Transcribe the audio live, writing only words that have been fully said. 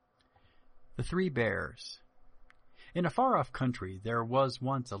The Three Bears. In a far-off country there was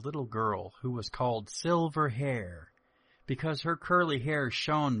once a little girl who was called Silver Hair, because her curly hair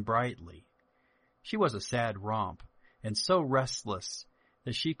shone brightly. She was a sad romp, and so restless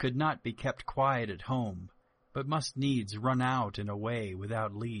that she could not be kept quiet at home, but must needs run out and away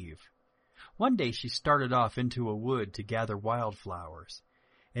without leave. One day she started off into a wood to gather wildflowers,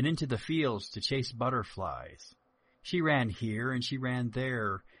 and into the fields to chase butterflies. She ran here and she ran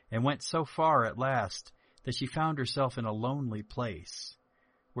there, and went so far at last that she found herself in a lonely place,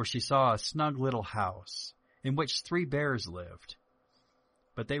 where she saw a snug little house, in which 3 bears lived.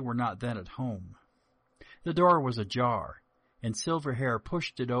 But they were not then at home. The door was ajar, and Silverhair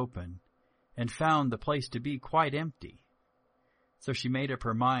pushed it open, and found the place to be quite empty. So she made up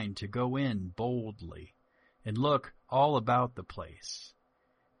her mind to go in boldly, and look all about the place,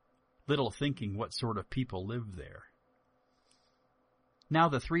 little thinking what sort of people lived there. Now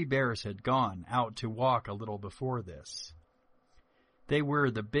the 3 bears had gone out to walk a little before this. They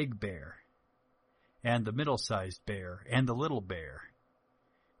were the big bear, and the middle-sized bear, and the little bear,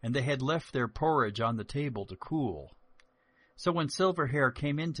 and they had left their porridge on the table to cool. So when Silverhair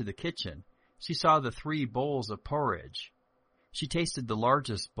came into the kitchen, she saw the 3 bowls of porridge. She tasted the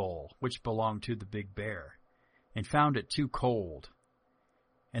largest bowl, which belonged to the big bear, and found it too cold.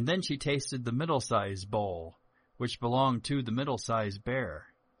 And then she tasted the middle-sized bowl, which belonged to the middle-sized bear,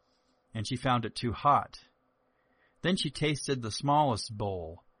 and she found it too hot. Then she tasted the smallest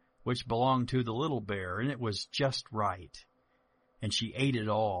bowl, which belonged to the little bear, and it was just right, and she ate it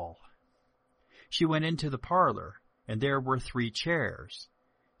all. She went into the parlor, and there were 3 chairs.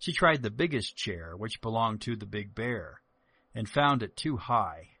 She tried the biggest chair, which belonged to the big bear, and found it too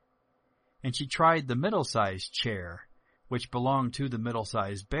high. And she tried the middle-sized chair, which belonged to the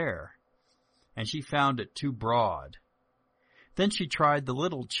middle-sized bear, and she found it too broad. Then she tried the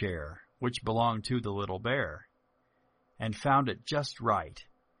little chair, which belonged to the little bear, and found it just right,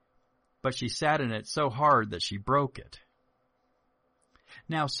 but she sat in it so hard that she broke it.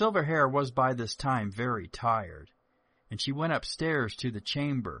 Now Silverhair was by this time very tired, and she went upstairs to the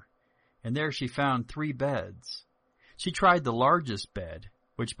chamber, and there she found 3 beds. She tried the largest bed,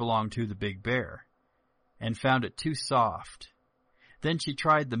 which belonged to the big bear, and found it too soft. Then she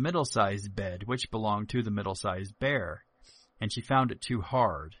tried the middle-sized bed, which belonged to the middle-sized bear, and she found it too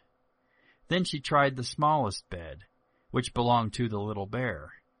hard. Then she tried the smallest bed, which belonged to the little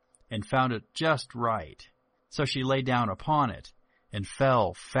bear, and found it just right. So she lay down upon it, and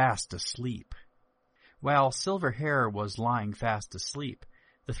fell fast asleep. While Silverhair was lying fast asleep,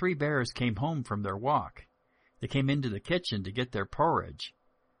 the 3 bears came home from their walk. They came into the kitchen to get their porridge,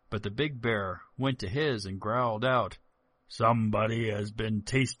 but the big bear went to his and growled out, "Somebody has been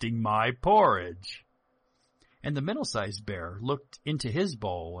tasting my porridge." And the middle-sized bear looked into his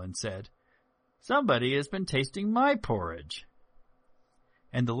bowl and said, "Somebody has been tasting my porridge."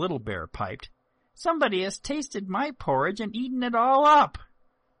 And the little bear piped, "Somebody has tasted my porridge and eaten it all up."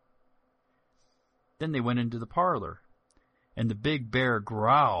 Then they went into the parlor, and the big bear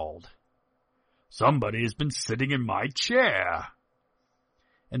growled, "Somebody has been sitting in my chair."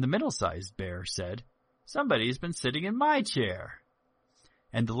 And the middle-sized bear said, "Somebody's been sitting in my chair."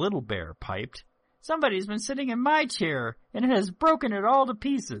 And the little bear piped, "Somebody's been sitting in my chair, and it has broken it all to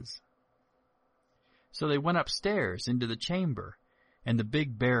pieces." So they went upstairs into the chamber, and the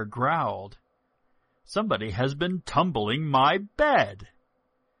big bear growled, "Somebody has been tumbling my bed."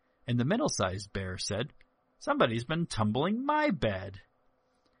 And the middle-sized bear said, "Somebody's been tumbling my bed."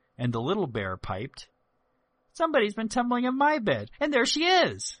 And the little bear piped, "Somebody's been tumbling in my bed, and there she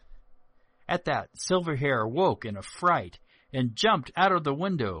is." At that, Silverhair woke in a fright, and jumped out of the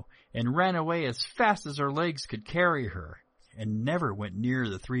window, and ran away as fast as her legs could carry her, and never went near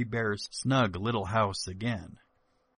the 3 bears' snug little house again.